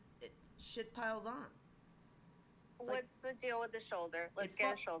 there's just shit piles on. What's the deal with the shoulder? Let's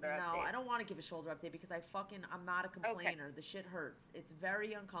get a shoulder update. No, I don't want to give a shoulder update because I'm not a complainer. Okay. The shit hurts. It's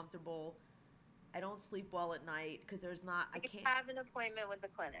very uncomfortable. I don't sleep well at night because I can't have an appointment with the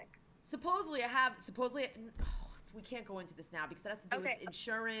clinic. Supposedly, we can't go into this now because it has to do with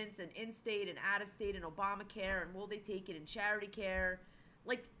insurance and in-state and out-of-state and Obamacare and will they take it in charity care.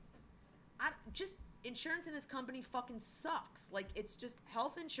 Like, insurance in this company fucking sucks. Like, it's just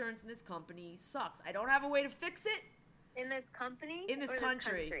health insurance in this company sucks. I don't have a way to fix it. In this company? In this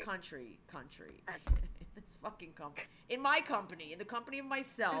country. Country. In this fucking company. In my company. In the company of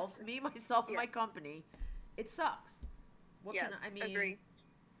myself. Me, myself, and my company. It sucks. Agree.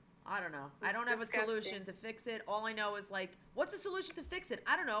 I don't know. I don't have a solution to fix it. All I know is, like, what's the solution to fix it?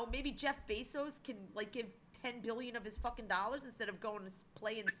 I don't know. Maybe Jeff Bezos can, like, give $10 billion of his fucking dollars instead of going to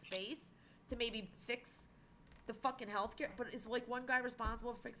play in space to maybe fix the fucking healthcare. But is, like, one guy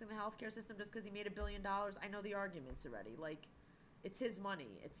responsible for fixing the healthcare system just because he made $1 billion? I know the arguments already. Like, it's his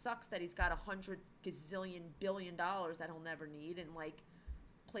money. It sucks that he's got 100 gazillion billion dollars that he'll never need, and, like,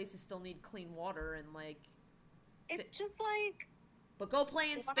 places still need clean water, and, like, it's just like. But go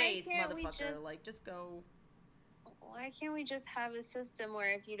play in space, motherfucker. Like, just go. Why can't we just have a system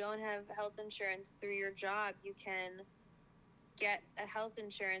where if you don't have health insurance through your job, you can get a health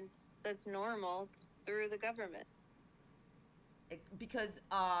insurance that's normal through the government? Because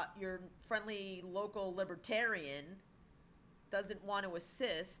your friendly local libertarian doesn't want to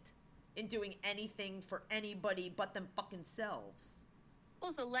assist in doing anything for anybody but them fucking selves.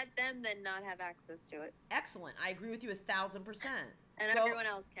 Well, so let them then not have access to it. Excellent. I agree with you 1,000%. And everyone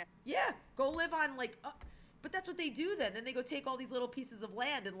else can. Yeah. Go live on, like, But that's what they do then. Then they go take all these little pieces of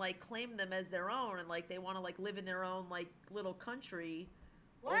land and, like, claim them as their own. And, like, they want to, like, live in their own, like, little country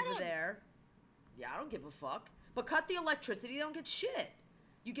over there. Yeah, I don't give a fuck. But cut the electricity. They don't get shit.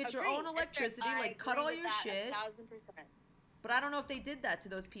 You get your own electricity. Like, cut all your shit. 1,000%. But I don't know if they did that to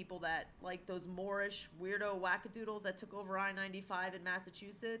those people that, like, those Moorish weirdo wackadoodles that took over I-95 in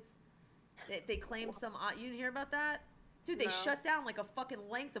Massachusetts. They claimed some... You didn't hear about that? Dude, they shut down, like, a fucking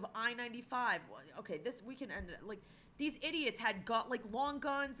length of I-95. Okay, we can end it. Like, these idiots had, like, long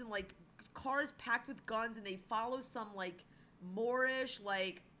guns and, like, cars packed with guns, and they follow some, like, Moorish,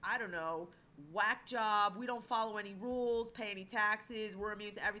 like, I don't know, whack job. We don't follow any rules, pay any taxes. We're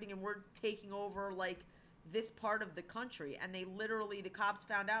immune to everything, and we're taking over, like, this part of the country. And they literally, the cops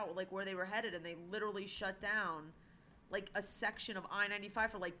found out, like, where they were headed, and they literally shut down, like, a section of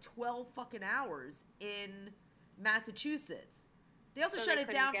I-95 for, like, 12 fucking hours in Massachusetts. They also shut it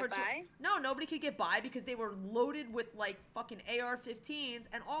down for... No, nobody could get by because they were loaded with, like, fucking AR-15s,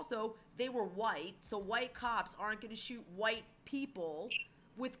 and also, they were white, so white cops aren't going to shoot white people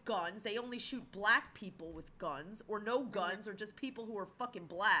with guns. They only shoot black people with guns, or no guns, or just people who are fucking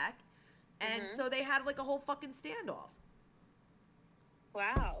black. And so they had, like, a whole fucking standoff.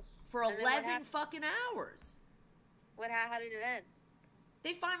 Wow. For 11 fucking hours. How did it end?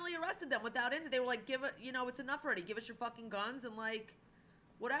 They finally arrested them without incident. They were like, give it, it's enough already. Give us your fucking guns and, like,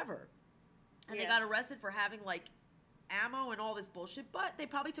 whatever. And they got arrested for having, like, ammo and all this bullshit. But they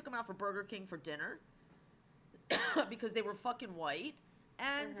probably took them out for Burger King for dinner because they were fucking white.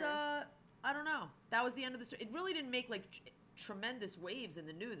 And, I don't know. That was the end of the story. It really didn't make, like, tremendous waves in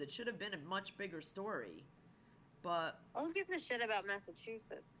the news. It should have been a much bigger story. But... Who gives a shit about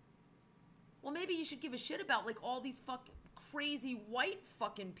Massachusetts? Well, maybe you should give a shit about, like, all these fucking crazy white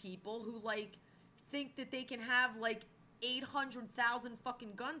fucking people who, like, think that they can have, like, 800,000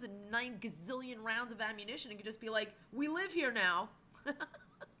 fucking guns and 9 gazillion rounds of ammunition and can just be like, we live here now.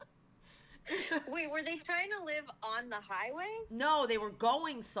 Wait, were they trying to live on the highway? No, they were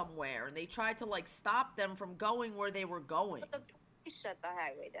going somewhere, and they tried to, like, stop them from going where they were going. But the police shut the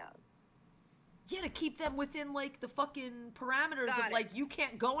highway down. Yeah, to keep them within, like, the fucking parameters of, like, you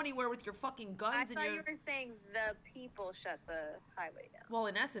can't go anywhere with your fucking guns. I thought you were saying the people shut the highway down. Well,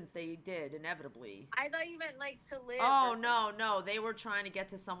 in essence, they did, inevitably. I thought you meant, like, to live. Oh, no. They were trying to get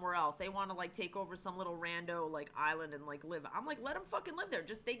to somewhere else. They want to, like, take over some little rando, like, island and, like, live. I'm like, let them fucking live there.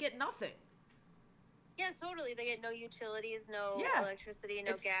 Just, they get nothing. Yeah, totally. They get no utilities, no electricity,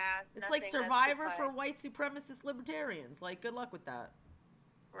 no gas. It's like Survivor for white supremacist libertarians. Like, good luck with that.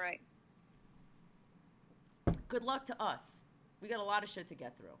 Right. Good luck to us. We got a lot of shit to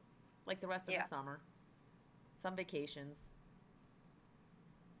get through. Like the rest of the summer. Some vacations.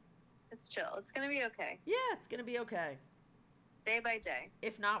 It's chill. It's going to be okay. Yeah, it's going to be okay. Day by day.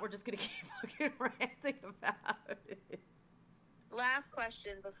 If not, we're just going to keep fucking ranting about it. Last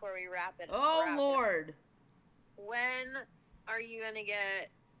question before we wrap it up. Oh, Lord. When are you going to get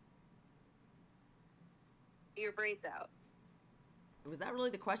your braids out? Was that really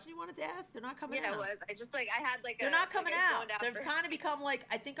the question you wanted to ask? They're not coming out. Yeah, it was. I had like They're not coming out. They've kind of become like,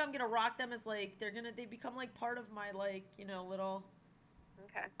 I think I'm going to rock them as like, they become like part of my like, little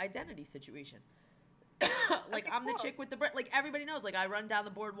identity situation. Like I'm the chick with the, like everybody knows, like I run down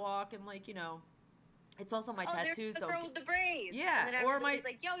the boardwalk and like, it's also my tattoos. The girl with the braids. Yeah. And then or my,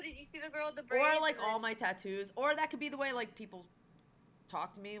 like, yo, did you see the girl with the braids? Or like all my tattoos. Or that could be the way like people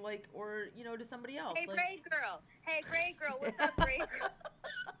talk to me, like, or to somebody else. Hey, like, braid girl. Hey, braid girl. What's up, braid girl?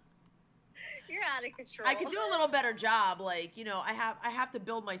 You're out of control. I could do a little better job. Like, I have to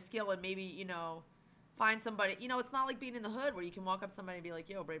build my skill and maybe, find somebody. It's not like being in the hood where you can walk up to somebody and be like,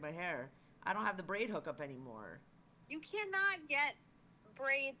 yo, braid my hair. I don't have the braid hookup anymore. You cannot get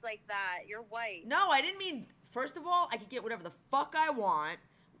braids like that. You're white. No, I didn't mean. First of all, I could get whatever the fuck I want.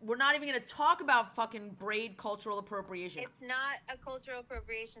 We're not even going to talk about fucking braid cultural appropriation. It's not a cultural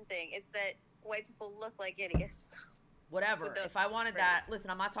appropriation thing. It's that white people look like idiots. Whatever. If I wanted that, listen,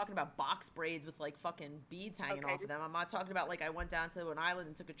 I'm not talking about box braids with like fucking beads hanging off of them. I'm not talking about like I went down to an island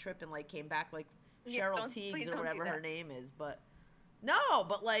and took a trip and like came back like Cheryl Teagues or whatever her name is. But no,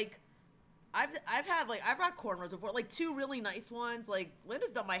 but like I've had cornrows before, like 2 really nice ones. Like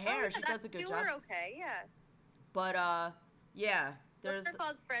Linda's done my hair. She does a good job. Okay, yeah. But yeah. They're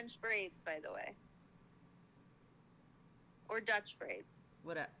called French braids, by the way. Or Dutch braids.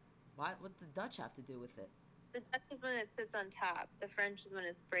 What the Dutch have to do with it? The Dutch is when it sits on top. The French is when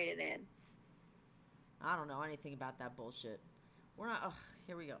it's braided in. I don't know anything about that bullshit. We're not... Ugh,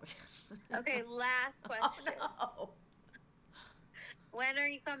 here we go. Okay, last question. Oh, no. When are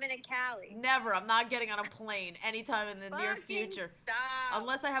you coming to Cali? Never. I'm not getting on a plane anytime in the near future. Stop.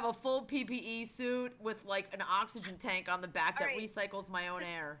 Unless I have a full PPE suit with like an oxygen tank on the back that recycles my own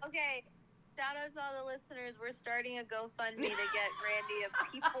air. Okay. Shout out to all the listeners. We're starting a GoFundMe to get Randy a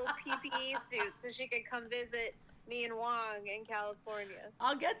people PPE suit so she can come visit me and Wong in California.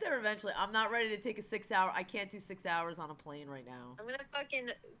 I'll get there eventually. I'm not ready to take a 6 hour. I can't do 6 hours on a plane right now. I'm gonna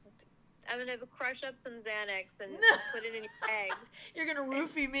crush up some Xanax and put it in your eggs. You're gonna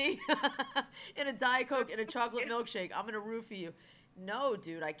roofie me in a Diet Coke and a chocolate milkshake. I'm gonna roofie you. No,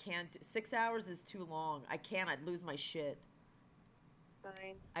 dude, I can't. 6 hours is too long. I can't. I'd lose my shit.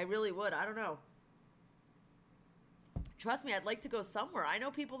 Fine. I really would. I don't know. Trust me, I'd like to go somewhere. I know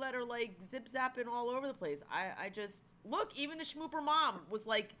people that are like zip zapping all over the place. I just look. Even the Schmooper mom was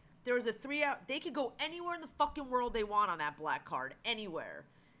like, there was a 3 hour. They could go anywhere in the fucking world they want on that black card, anywhere.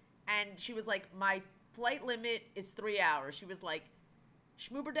 And she was like, my flight limit is 3 hours. She was like,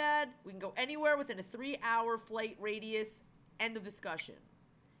 Schmooper dad, we can go anywhere within a 3 hour flight radius. End of discussion.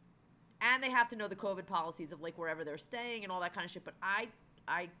 And they have to know the COVID policies of like wherever they're staying and all that kind of shit. But I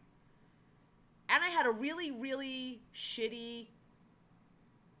had a really, really shitty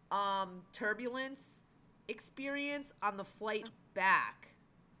turbulence experience on the flight back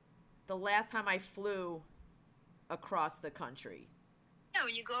the last time I flew across the country. Yeah,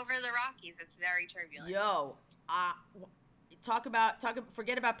 when you go over the Rockies, it's very turbulent. Yo,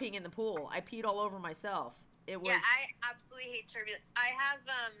 forget about peeing in the pool. I peed all over myself. It was. Yeah, I absolutely hate turbulence. I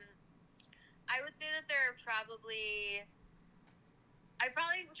would say that I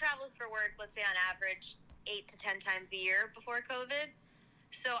probably traveled for work, let's say on average, 8 to 10 times a year before COVID.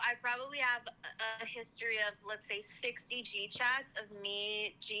 So I probably have a history of, let's say, 60 G-chats of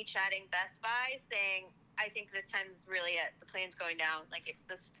me G-chatting Best Buy saying, I think this time is really it. The plane's going down. Like,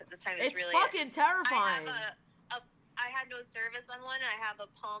 this time is really it. It's fucking terrifying. I had no service on one. I have a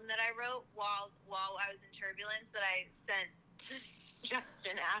poem that I wrote while I was in turbulence that I sent to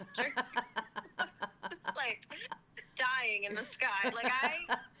Justin after. It's like dying in the sky. Like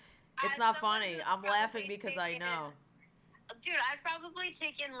it's not funny. I'm laughing because I know. Dude, I've probably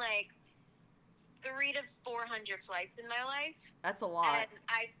taken like 300 to 400 flights in my life. That's a lot. And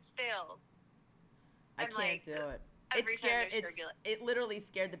I can't do it. It literally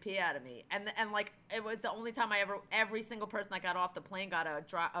scared the pee out of me. And like, it was the only time every single person that got off the plane got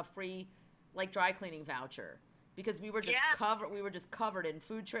a free, like, dry cleaning voucher. Because we were just covered in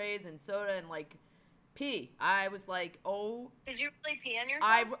food trays and soda and, like, pee. I was like, oh. Did you really pee on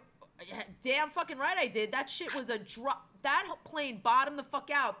yourself? Damn fucking right I did. That shit was a drop. That plane bottomed the fuck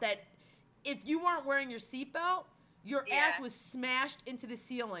out that if you weren't wearing your seatbelt, your ass was smashed into the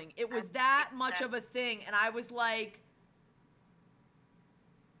ceiling. It was that much of a thing. And I was like,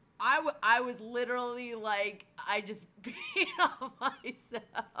 I was literally like, I just beat on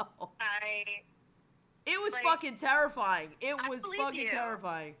myself. It was fucking terrifying. It was fucking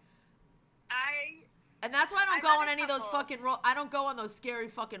terrifying. And that's why I don't go on any of those fucking I don't go on those scary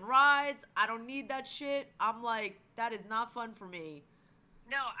fucking rides. I don't need that shit. I'm like, that is not fun for me.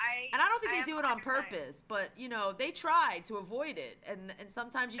 No, and I don't think they do it on purpose, but you know, they try to avoid it, and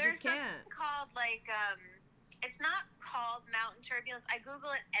sometimes you just can't. There's called it's not called mountain turbulence. I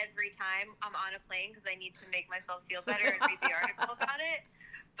Google it every time I'm on a plane because I need to make myself feel better and read the article about it.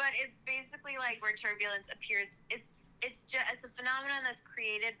 But it's basically like where turbulence appears. It's a phenomenon that's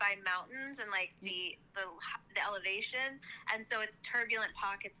created by mountains and like the elevation, and so it's turbulent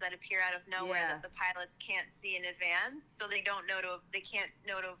pockets that appear out of nowhere that the pilots can't see in advance, so they can't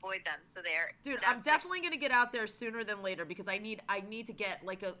know to avoid them. So they're I'm definitely gonna get out there sooner than later because I need to get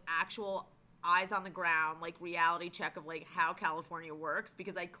like an actual eyes on the ground, like reality check of like how California works,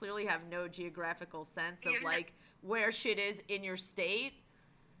 because I clearly have no geographical sense of like where shit is in your state.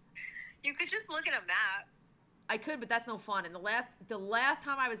 You could just look at a map. I could, but that's no fun. And the last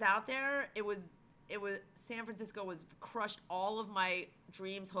time I was out there, it was San Francisco was crushed all of my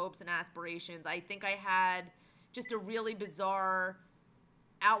dreams, hopes, and aspirations. I think I had just a really bizarre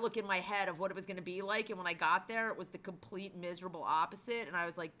outlook in my head of what it was going to be like, and when I got there, it was the complete miserable opposite. And I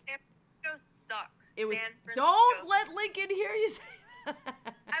was like, San Francisco sucks. It was. Don't let Lincoln hear you say that.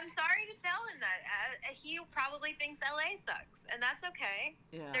 I'm sorry to tell him that. He probably thinks LA sucks, and that's okay.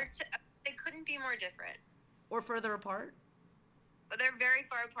 Yeah. They couldn't be more different. Or further apart? But they're very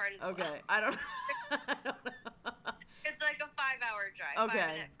far apart as well. Okay, I don't know. It's like a 5-hour drive.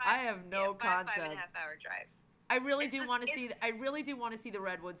 Okay, I have no concept. 5.5-hour drive. I really do want to see the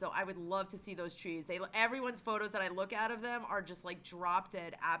redwoods, though. I would love to see those trees. Everyone's photos that I look at of them are just like drop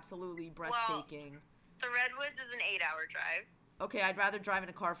dead, absolutely breathtaking. Well, the redwoods is an 8-hour drive. Okay, I'd rather drive in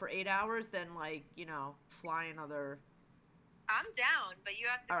a car for 8 hours than fly another. I'm down, but you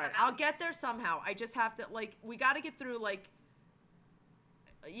have to All come right, out. I'll get there somehow. I just have to, like, we got to get through, like,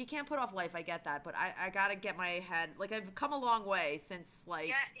 you can't put off life, I get that, but I got to get my head, like, I've come a long way since, like.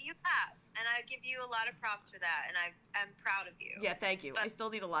 Yeah, you have, and I give you a lot of props for that, and I'm proud of you. Yeah, thank you. But I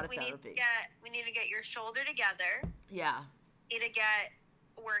still need a lot of therapy. We need to get your shoulder together. Yeah. We need to get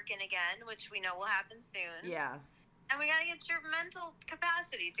working again, which we know will happen soon. Yeah. And we got to get your mental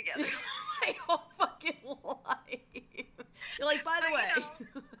capacity together. My whole fucking life. You're like, by the way.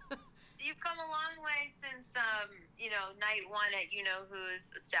 You've come a long way since, night one at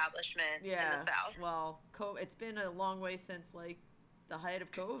whose establishment in the South. Well, it's been a long way since, like, the height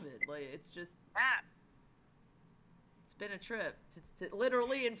of COVID. Like, it's just. Yeah. It's been a trip,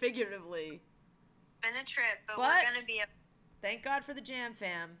 literally and figuratively. Been a trip, but we're going to be. Thank God for the Jam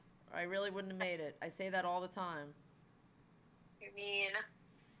Fam. Or I really wouldn't have made it. I say that all the time. You mean?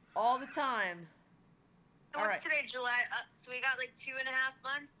 All the time. So what's today, July? So we got like 2.5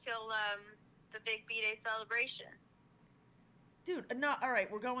 months till the big B-Day celebration. Dude, no, all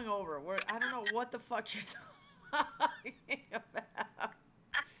right, we're going over. I don't know what the fuck you're talking about.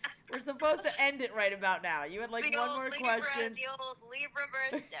 We're supposed to end it right about now. You had like one more question. The old Libra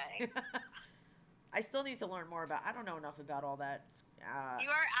birthday. I still need to learn more about. I don't know enough about all that. You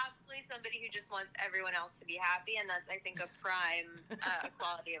are absolutely somebody who just wants everyone else to be happy, and that's, I think, a prime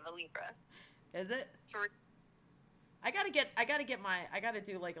quality of a Libra. Is it? I gotta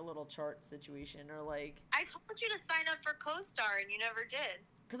do like a little chart situation or like. I told you to sign up for CoStar and you never did.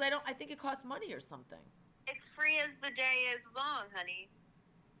 Because I think it costs money or something. It's free as the day is long, honey.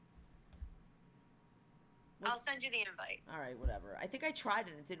 I'll send you the invite. All right, whatever. I think I tried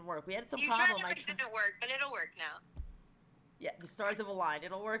and it didn't work. We had some problem. You tried and it didn't work, but it'll work now. Yeah, the stars have aligned.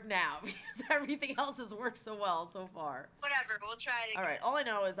 It'll work now because everything else has worked so well so far. Whatever, we'll try it again. All right, all I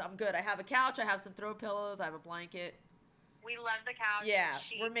know is I'm good. I have a couch. I have some throw pillows. I have a blanket. We love the couch. Yeah,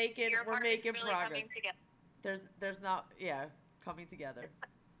 we're making really progress. Coming together. There's not coming together.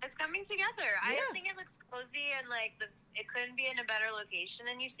 It's coming together. Yeah. I think it looks cozy and like it couldn't be in a better location,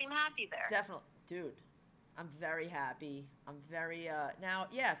 and you seem happy there. Definitely, dude. I'm very happy. I'm very now.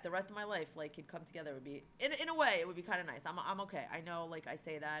 Yeah, if the rest of my life like could come together, it would be in a way it would be kind of nice. I'm okay. I know, like I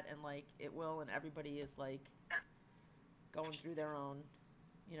say that, and like it will, and everybody is like going through their own,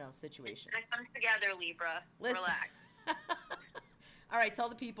 situations. It's gonna come together, Libra. Relax. All right, tell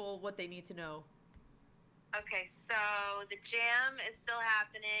the people what they need to know. Okay, so the jam is still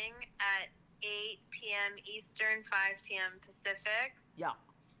happening at 8 p.m. Eastern, 5 p.m. Pacific. Yeah.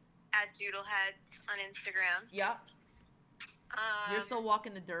 At Doodleheads on Instagram. Yeah. You're still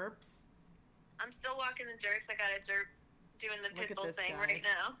walking the derps? I'm still walking the derps. I got a derp doing the pitbull thing right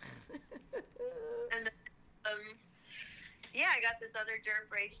now. And I got this other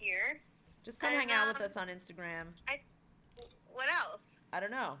derp right here. Just come hang out with us on Instagram. What else? I don't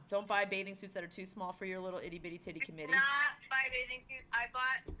know. Don't buy bathing suits that are too small for your little itty bitty titty committee. Not buy bathing suits. I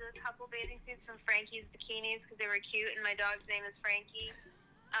bought a couple bathing suits from Frankie's Bikinis because they were cute, and my dog's name is Frankie.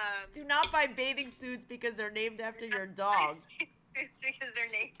 Do not buy bathing suits because they're named after your dog. It's because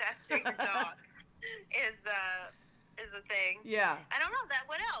they're named after your dog. is a thing. Yeah. I don't know that.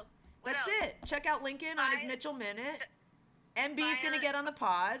 What else? That's it. Check out Lincoln on his Mitchell Minute. MB's gonna get on the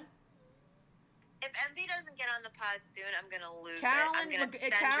pod. If MB doesn't get on the pod soon, I'm gonna lose Carolyn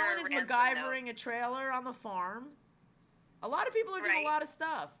is ransom MacGyvering a trailer on the farm. A lot of people are doing a lot of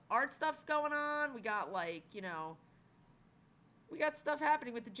stuff. Art stuff's going on. We got we got stuff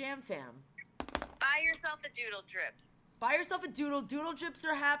happening with the Jam Fam. Buy yourself a doodle drip. Buy yourself a doodle. Doodle drips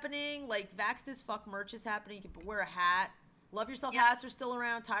are happening. Like Vaxxed as Fuck merch is happening. You can wear a hat. Love Yourself hats are still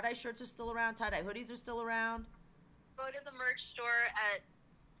around. Tie-dye shirts are still around. Tie-dye hoodies are still around. Go to the merch store at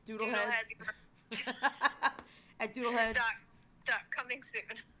Doodleheads. At Doodleheads. Coming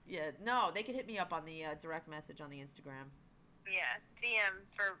soon. Yeah, no, they can hit me up on the direct message on the Instagram. Yeah, DM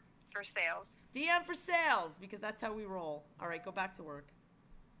for sales. DM for sales, because that's how we roll. All right, go back to work.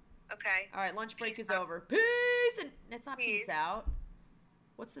 Okay. All right, lunch break is over. Peace! And it's not peace out.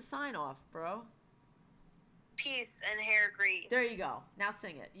 What's the sign off, bro? Peace and hair grease. There you go. Now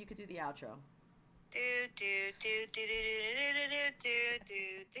sing it. You could do the outro. Do do do do do do do do do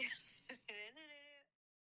do do.